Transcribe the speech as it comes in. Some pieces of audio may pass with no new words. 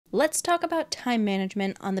Let's talk about time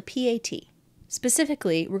management on the PAT.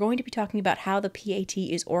 Specifically, we're going to be talking about how the PAT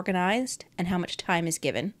is organized and how much time is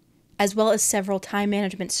given, as well as several time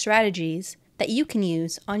management strategies that you can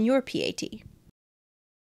use on your PAT.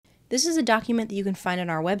 This is a document that you can find on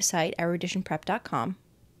our website, eruditionprep.com,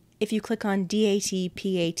 if you click on DAT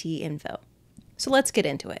PAT info. So let's get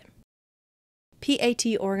into it. PAT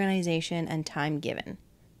organization and time given.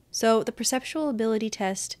 So the Perceptual Ability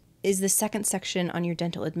Test is the second section on your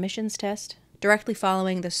dental admissions test, directly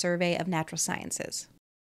following the Survey of Natural Sciences.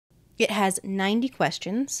 It has 90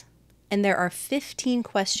 questions, and there are 15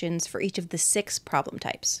 questions for each of the 6 problem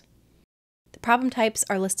types. The problem types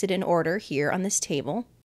are listed in order here on this table.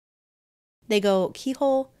 They go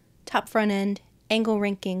keyhole, top front end, angle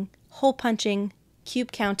ranking, hole punching,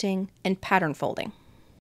 cube counting, and pattern folding.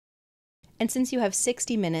 And since you have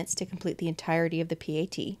 60 minutes to complete the entirety of the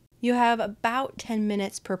PAT, you have about 10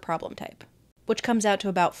 minutes per problem type, which comes out to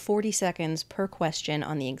about 40 seconds per question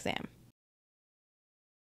on the exam.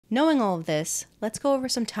 Knowing all of this, let's go over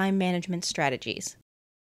some time management strategies.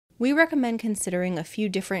 We recommend considering a few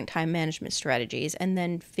different time management strategies and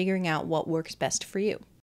then figuring out what works best for you.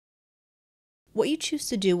 What you choose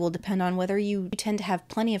to do will depend on whether you tend to have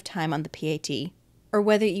plenty of time on the PAT, or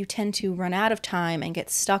whether you tend to run out of time and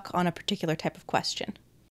get stuck on a particular type of question.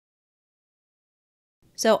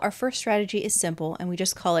 So our first strategy is simple, and we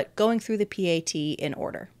just call it going through the PAT in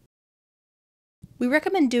order. We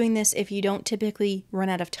recommend doing this if you don't typically run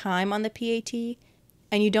out of time on the PAT,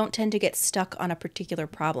 and you don't tend to get stuck on a particular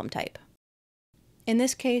problem type. In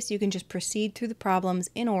this case, you can just proceed through the problems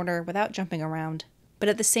in order without jumping around, but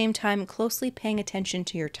at the same time closely paying attention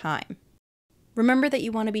to your time. Remember that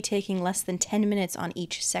you want to be taking less than 10 minutes on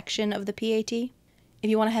each section of the PAT if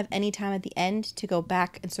you want to have any time at the end to go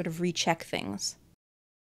back and sort of recheck things.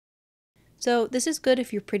 So this is good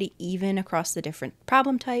if you're pretty even across the different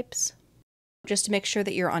problem types. Just to make sure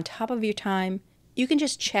that you're on top of your time, you can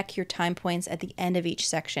just check your time points at the end of each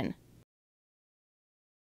section.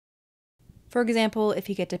 For example, if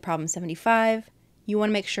you get to problem 75, you want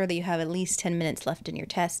to make sure that you have at least 10 minutes left in your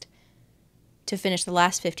test to finish the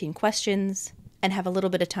last 15 questions and have a little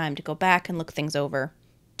bit of time to go back and look things over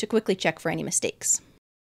to quickly check for any mistakes.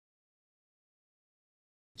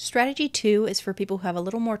 Strategy 2 is for people who have a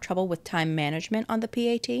little more trouble with time management on the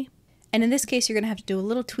PAT, and in this case you're going to have to do a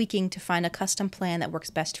little tweaking to find a custom plan that works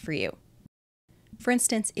best for you. For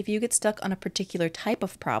instance, if you get stuck on a particular type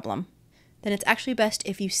of problem, then it's actually best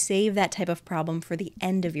if you save that type of problem for the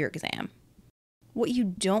end of your exam. What you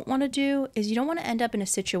don't want to do is you don't want to end up in a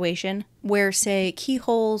situation where, say,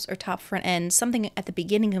 keyholes or top front end, something at the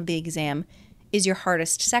beginning of the exam, is your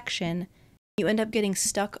hardest section. You end up getting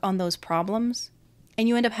stuck on those problems, and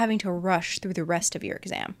you end up having to rush through the rest of your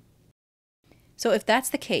exam. So if that's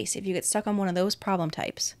the case, if you get stuck on one of those problem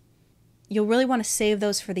types, you'll really want to save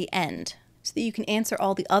those for the end so that you can answer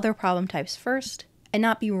all the other problem types first and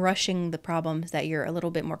not be rushing the problems that you're a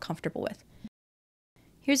little bit more comfortable with.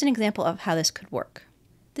 Here's an example of how this could work.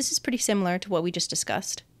 This is pretty similar to what we just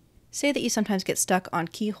discussed. Say that you sometimes get stuck on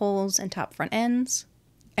keyholes and top front ends,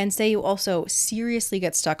 and say you also seriously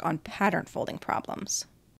get stuck on pattern folding problems.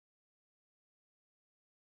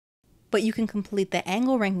 But you can complete the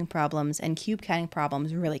angle ranking problems and cube counting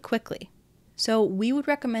problems really quickly. So we would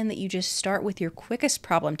recommend that you just start with your quickest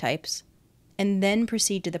problem types and then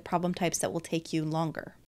proceed to the problem types that will take you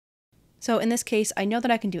longer. So in this case, I know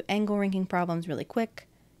that I can do angle ranking problems really quick.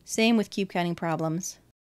 Same with cube counting problems.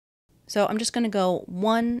 So I'm just going to go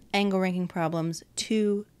 1 angle ranking problems,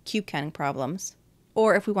 2 cube counting problems.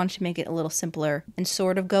 Or if we wanted to make it a little simpler and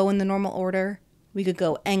sort of go in the normal order, we could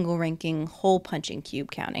go angle ranking, hole punching,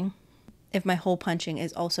 cube counting, if my hole punching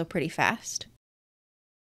is also pretty fast.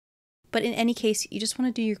 But in any case, you just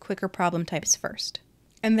want to do your quicker problem types first.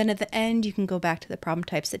 And then at the end, you can go back to the problem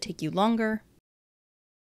types that take you longer.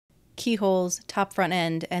 Keyholes, top front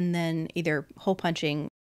end, and then either hole punching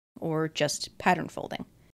or just pattern folding.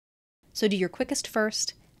 So do your quickest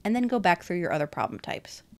first, and then go back through your other problem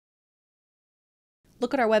types.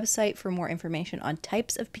 Look at our website for more information on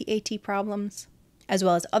types of PAT problems, as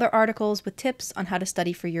well as other articles with tips on how to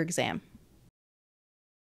study for your exam.